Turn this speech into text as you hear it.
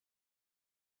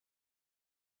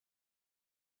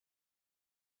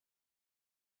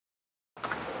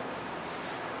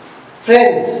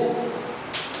Friends,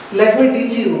 let me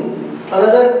teach you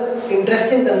another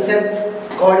interesting concept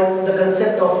called the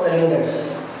concept of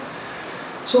calendars.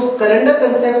 So calendar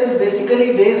concept is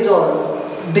basically based on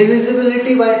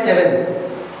divisibility by 7.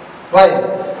 Why?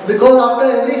 Because after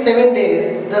every 7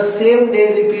 days, the same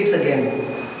day repeats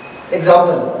again.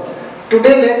 Example,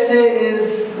 today let's say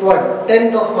is what?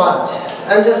 10th of March.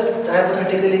 I am just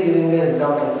hypothetically giving you an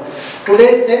example.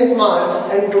 Today is 10th March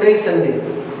and today is Sunday.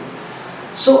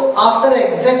 So after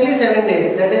exactly 7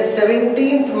 days, that is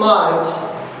 17th March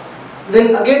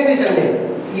will again be Sunday.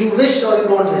 You wish or you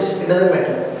don't wish, it doesn't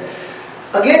matter.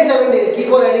 Again 7 days,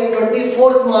 keep on adding.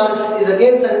 24th March is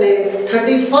again Sunday,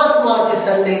 31st March is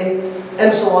Sunday,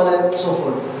 and so on and so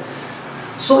forth.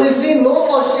 So if we know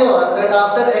for sure that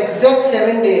after exact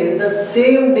 7 days, the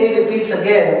same day repeats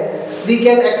again, we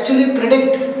can actually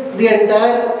predict the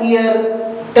entire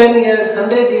year, 10 years,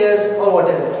 100 years or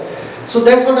whatever. So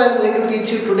that's what I am going to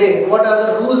teach you today. What are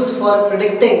the rules for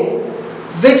predicting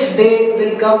which day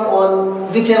will come on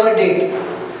whichever date.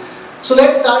 So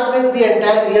let's start with the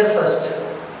entire year first.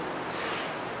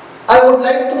 I would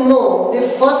like to know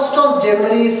if 1st of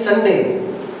January is Sunday,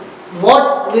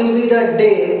 what will be the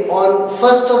day on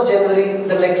 1st of January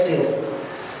the next year.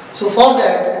 So for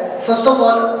that, first of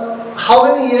all,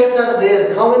 how many years are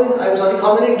there?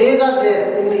 How many days are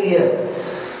there in the year?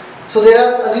 So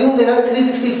assume there are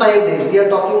 365 days. We are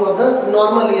talking of the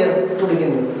normal year to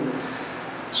begin with.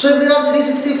 So if there are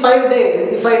 365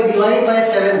 days, if I divide by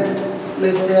 7,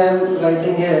 let's say I am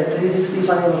writing here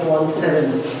 365 upon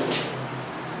 7.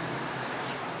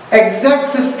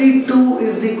 Exact 52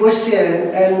 is the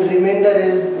question and remainder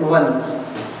is 1.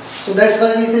 So that's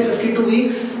why we say 52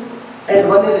 weeks and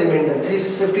 1 is remainder.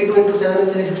 352 into 7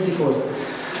 is 364.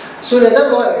 So in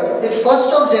other words, if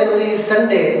 1st of January is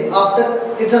Sunday, after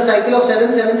it's a cycle of 7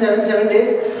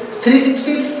 days,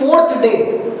 364th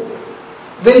day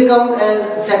will come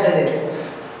as Saturday.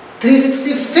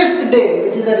 365th day,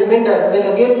 which is the remainder,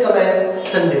 will again come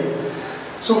as Sunday.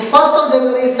 So 1st of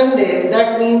January is Sunday,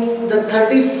 that means the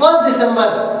 31st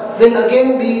December will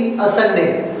again be a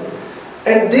Sunday.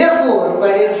 And therefore,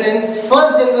 my dear friends,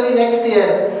 1st January next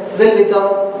year will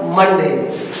become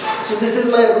Monday. So this is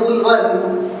my rule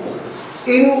 1.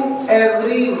 In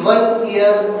every 1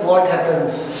 year, what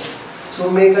happens? So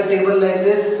make a table like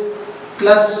this,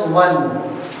 plus 1.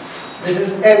 This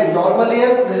is N, normal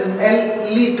year, this is L,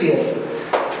 leap year.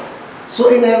 So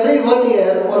in every 1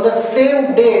 year, on the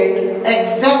same date,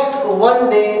 exact 1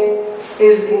 day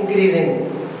is increasing.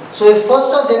 So if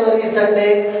 1st of January is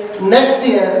Sunday, next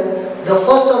year, the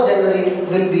 1st of January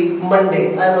will be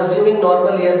Monday. I am assuming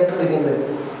normal year to begin with.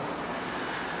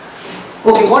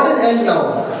 Okay, what is L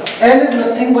now? L is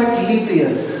nothing but leap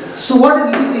year. So what is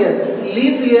leap year?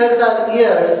 Leap years are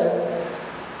years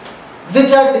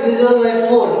which are divisible by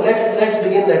 4. Let's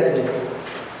begin that way.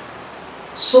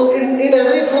 So in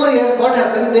every 4 years, what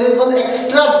happens? There is one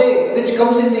extra day which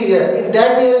comes in the year. In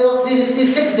that year is of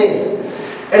 366 days.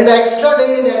 And the extra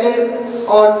day is added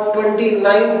on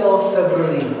 29th of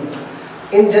February.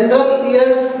 In general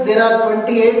years, there are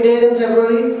 28 days in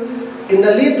February. In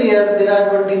the leap year, there are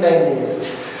 29 days.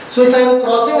 So if I am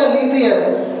crossing a leap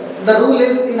year, the rule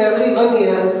is in every 1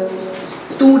 year,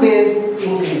 2 days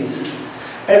increase.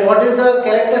 And what is the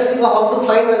characteristic of how to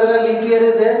find whether a leap year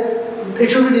is there? It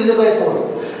should be divisible by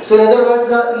 4. So in other words,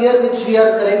 the year which we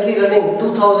are currently running,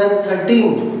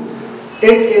 2013,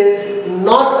 it is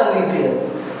not a leap year.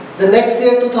 The next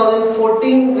year,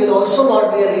 2014, will also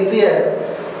not be a leap year.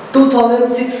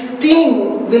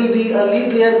 2016 will be a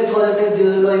leap year because it is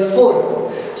divisible by 4.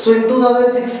 So in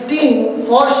 2016,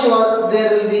 for sure,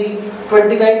 there will be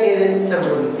 29 days in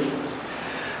February.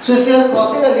 So if we are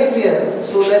crossing a leap year,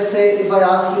 so let's say if I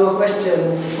ask you a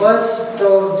question, 1st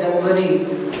of January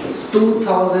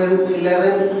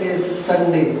 2011 is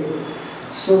Sunday.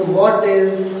 So what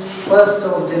is 1st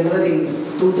of January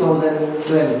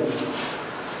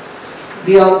 2012?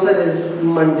 The answer is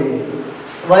Monday.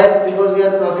 Why? Because we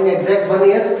are crossing exact 1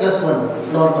 year plus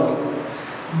 1, normal.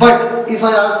 But if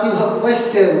I ask you a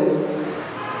question,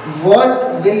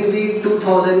 what will be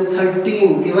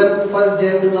 2013? Given 1st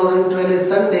Jan 2012 is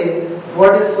Sunday,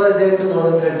 what is 1st Jan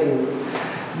 2013?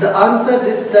 The answer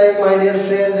this time, my dear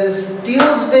friends, is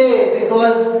Tuesday,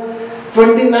 because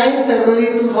 29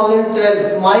 February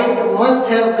 2012 must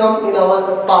have come in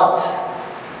our path.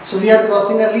 So we are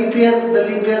crossing a leap year. The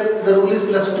leap year, the rule is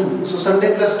plus 2. So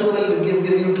Sunday plus 2 will give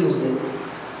you Tuesday.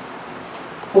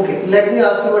 Okay, let me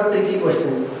ask you a tricky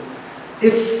question.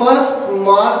 If 1st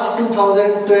March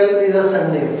 2012 is a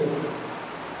Sunday,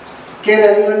 can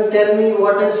anyone tell me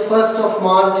what is 1st of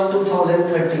March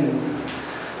 2013?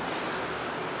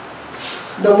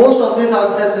 The most obvious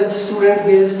answer which students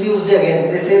give is Tuesday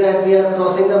again. They say that we are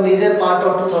crossing the major part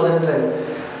of 2012.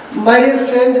 My dear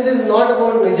friend, it is not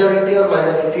about majority or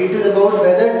minority. It is about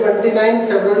whether 29th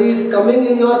February is coming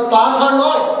in your path or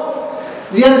not.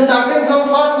 We are starting from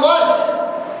 1st March.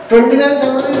 29th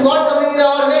February is not coming in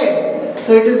our way.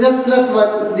 So it is just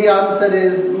 +1. The answer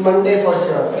is Monday for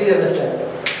sure. Please understand.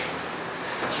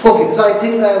 Okay, so I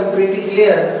think I am pretty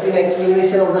clear in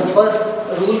explanation of the first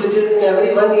rule, which is in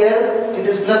every 1 year it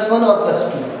is +1 or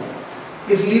 +2.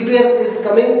 If leap year is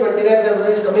coming, 29th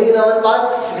February is coming in our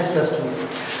path, it is +2.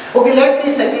 Okay, let's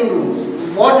see second rule.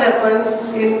 What happens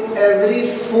in every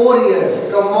 4 years?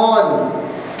 Come on.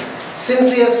 Since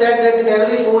we have said that in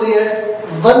every 4 years,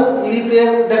 one leap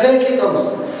year definitely comes.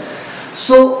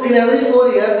 So in every 4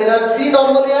 years, there are 3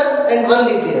 normal years and 1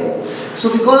 leap year. So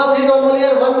because of 3 normal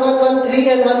year, 1, 1, 1, 3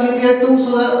 and 1 leap year 2,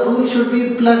 so the rule should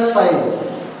be +5.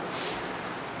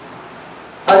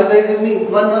 Are you guys with me?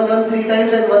 1, 1, 1, 3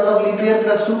 times and 1 of leap year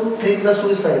 +2, 3 + 2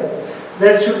 is 5.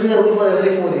 That should be the rule for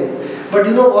every 4 years. But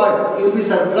you know what? You will be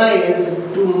surprised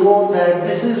to know that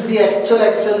this is the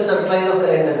actual surprise of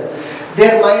calendar.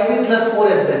 There might be +4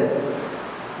 as well.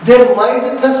 There might be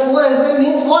 +4 as well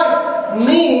means what?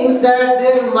 Means that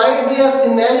there might be a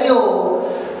scenario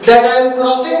that I am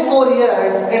crossing 4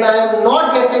 years and I am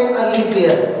not getting a leap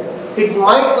year. It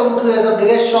might come to you as the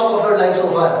biggest shock of your life so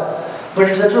far. But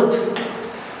it's the truth.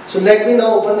 So let me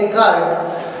now open the cards.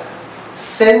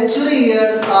 Century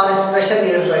years are special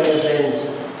years, my dear friends.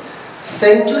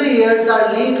 Century years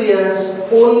are leap years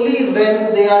only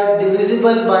when they are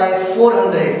divisible by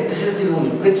 400. This is the rule,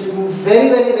 which very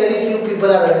few people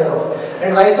are aware of. And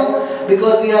why so?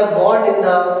 Because we are born in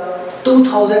the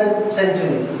 2000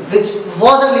 century, which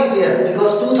was a leap year,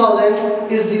 because 2000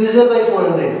 is divisible by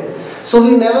 400. So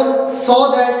we never saw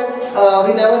that,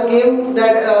 we never came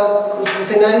that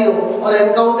scenario or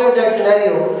encountered that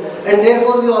scenario, and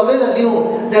therefore we always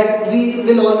assume that we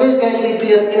will always get leap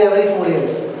year in every 4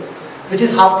 years, which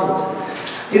is half truth.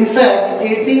 In fact,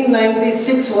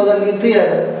 1896 was a leap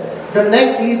year. The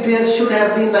next leap year should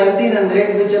have been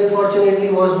 1900, which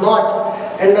unfortunately was not,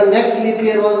 and the next leap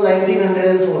year was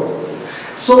 1904.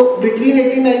 So between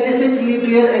 1896 leap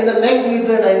year and the next leap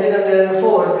year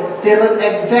 1904, there was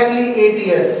exactly 8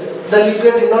 years. The leap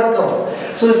year did not come.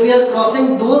 So if we are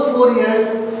crossing those 4 years,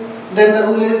 then the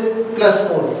rule is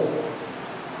 +4.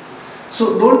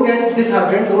 So don't get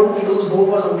disheartened, don't lose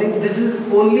hope or something. This is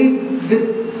only with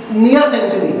near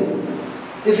century.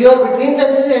 If you are between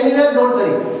century anywhere, don't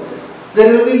worry. There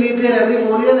will be leap year every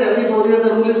 4 years, every 4 years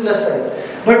the rule is +5.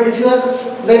 But if you are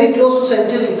very close to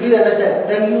century, please understand,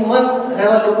 then you must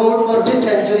have a lookout for which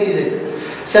century is it.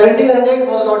 1700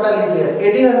 was not a leap year,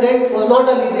 1800 was not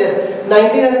a leap year,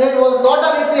 1900 was not a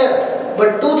leap year, but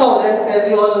 2000, as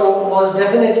you all know, was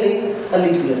definitely a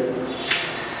leap year.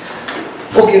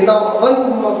 Okay, now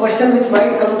one question which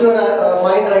might come to your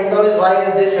mind right now is, why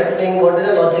is this happening? What is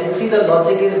the logic? See, the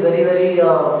logic is very,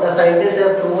 the scientists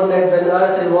have proven that when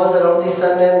Earth revolves around the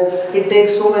Sun and it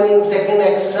takes so many seconds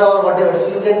extra or whatever, so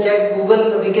you can check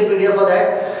Google, Wikipedia for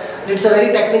that. It's a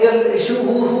very technical issue.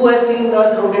 Who has seen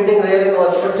Earth rotating where and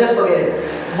all, but just forget it.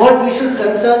 What we should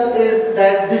concern is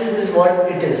that this is what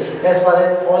it is, as far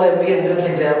as all MBA entrance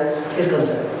exam is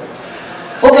concerned.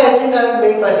 Okay, I think I have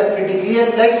made myself pretty clear.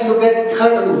 Let's look at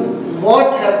third rule.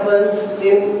 What happens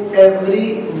in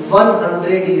every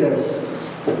 100 years?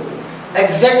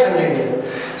 Exact 100 years.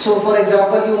 So for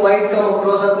example, you might come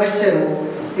across a question.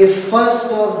 If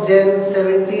 1st of Jan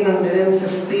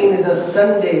 1715 is a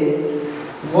Sunday,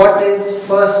 what is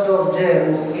 1st of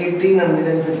Jan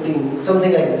 1815?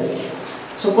 Something like this.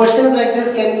 So questions like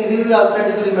this can easily be answered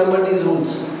if you remember these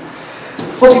rules.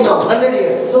 Okay, now 100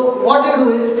 years. So what you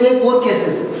do is take both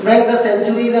cases. When the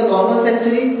century is a normal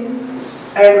century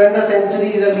and when the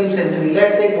century is a leap century.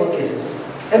 Let's take both cases.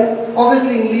 And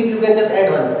obviously in leap you can just add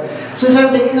one. So if I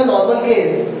am taking a normal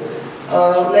case,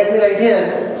 let me write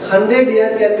here, 100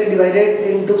 year can be divided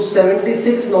into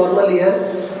 76 normal year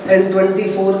and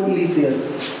 24 leap year.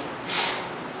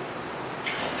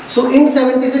 So in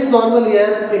 76 normal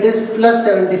year, it is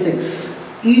 +76.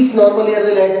 Each normal year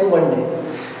will add to 1 day.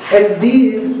 And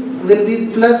these will be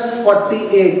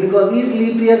 +48 because each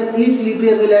leap year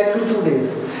will add to 2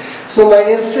 days. So my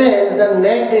dear friends, the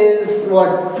net is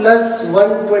what?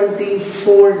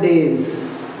 +124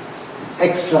 days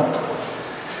extra.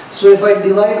 So if I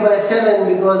divide by 7,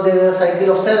 because there is a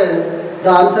cycle of 7, the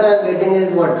answer I am getting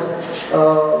is what?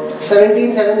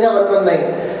 17 7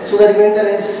 119. So the remainder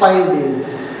is 5 days.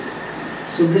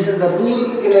 So this is the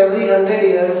rule. In every 100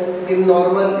 years, in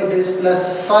normal it is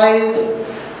 +5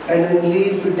 and in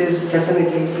leap it is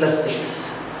definitely +6.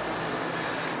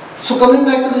 So coming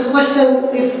back to this question,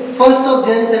 if 1st of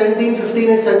Jan 1715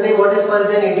 is Sunday, what is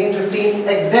 1st Jan 1815?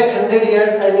 Exact 100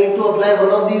 years, I need to apply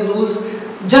one of these rules.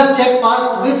 Just check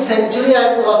fast which century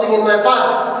I am crossing in my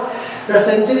path. The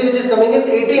century which is coming is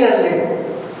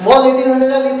 1800. Was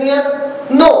 1800 a leap year?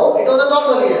 No, it was a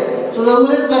normal year. So the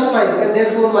rule is +5, and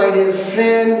therefore, my dear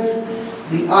friends,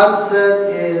 the answer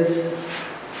is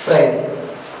Friday.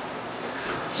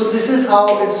 So this is how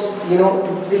it's,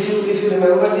 if you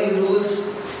remember these rules,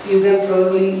 you can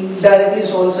probably directly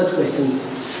solve such questions.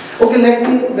 Okay, let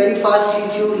me very fast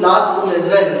teach you last rule as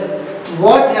well.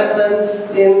 What happens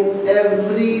in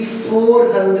every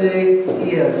 400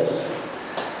 years?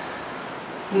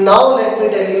 Now let me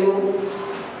tell you,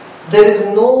 there is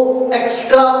no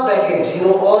extra baggage,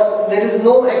 or there is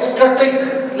no extra trick,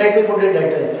 let me put it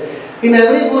that way. In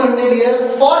every 400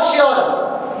 years, for sure,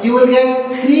 you will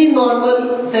get 3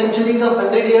 normal centuries of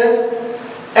 100 years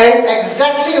and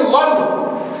exactly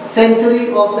 1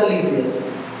 century of the leap year.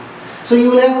 So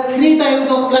you will have 3 times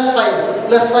of +5,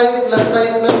 +5,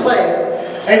 +5,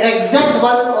 +5 and exact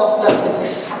 1 of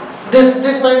 +6.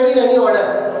 This might be in any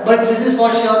order, but this is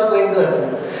for sure going to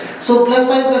happen. So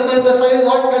 +5, +5, +5 is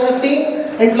what?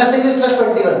 +15 and +6 is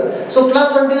 +21. So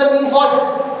 +21 means what?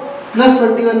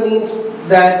 +21 means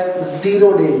that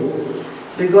 0 days,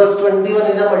 because 21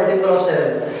 is a multiple of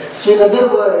 7. So in other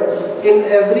words, in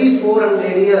every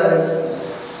 400 years,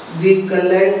 the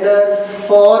calendar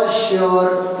for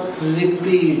sure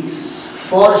repeats,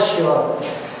 for sure,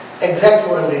 exact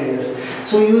 400 years.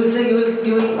 So you will say,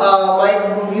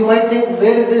 you might think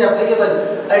where it is applicable.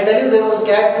 I'll tell you, there was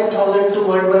CAT 2002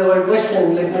 word by word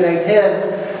question. Let me write here.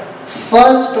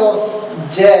 1st of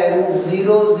Jan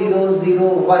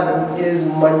 0001 is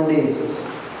Monday.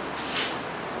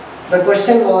 The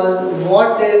question was,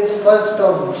 what is 1st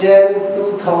of Jan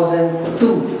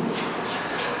 2002?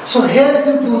 So here, if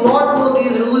you do not know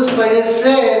these rules, my dear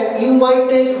friend, you might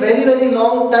take very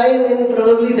long time in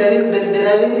probably deriving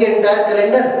the entire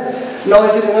calendar. Now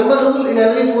if you remember rule, in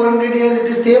every 400 years it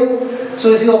is same. So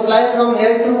if you apply from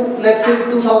here to, let's say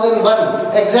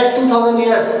 2001, exact 2000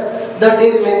 years, the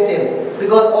day remains same,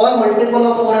 because all multiple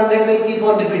of 400 will keep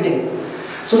on repeating.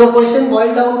 So the question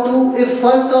boiled down to, if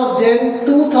 1st of Jan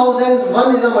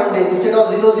 2001 is a Monday, instead of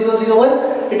 0001,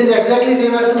 it is exactly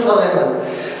same as 2001.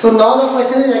 So now the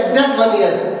question is exact 1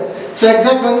 year. So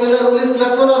exact 1 year, the rule is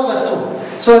 +1 or +2.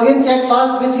 So again check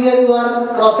fast which year you are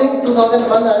crossing.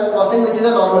 2001 I am crossing, which is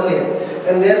a normal year.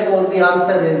 And therefore the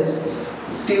answer is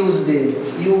Tuesday.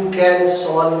 You can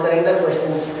solve calendar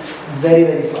questions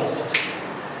very fast.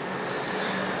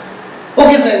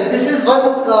 Okay friends, this is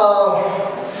one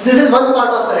part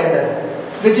of calendar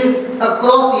which is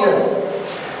across years.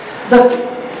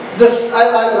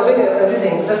 I'm loving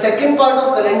everything. The second part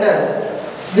of calendar,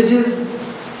 which is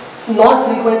not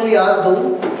frequently asked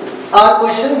though, are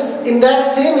questions in that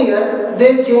same year.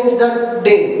 They change the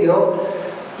day,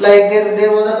 like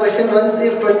there was a question once,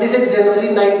 if 26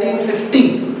 January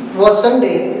 1950 was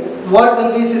Sunday, what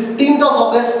will be 15th of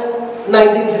August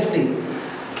 1950?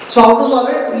 So how to solve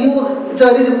it? It's a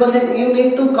very simple thing. You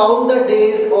need to count the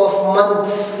days of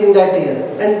months in that year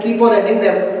and keep on adding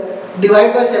them.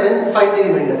 Divide by 7, find the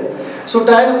remainder. So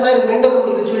try and apply remainder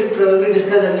rule, which we probably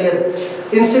discussed earlier.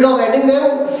 Instead of adding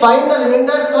them, find the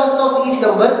remainders first of each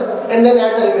number and then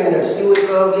add the remainders. You will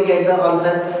probably get the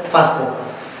answer faster.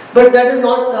 But that is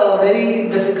not very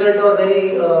difficult or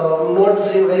very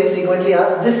frequently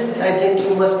asked. This I think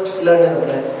you must learn and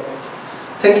apply.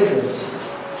 Thank you friends.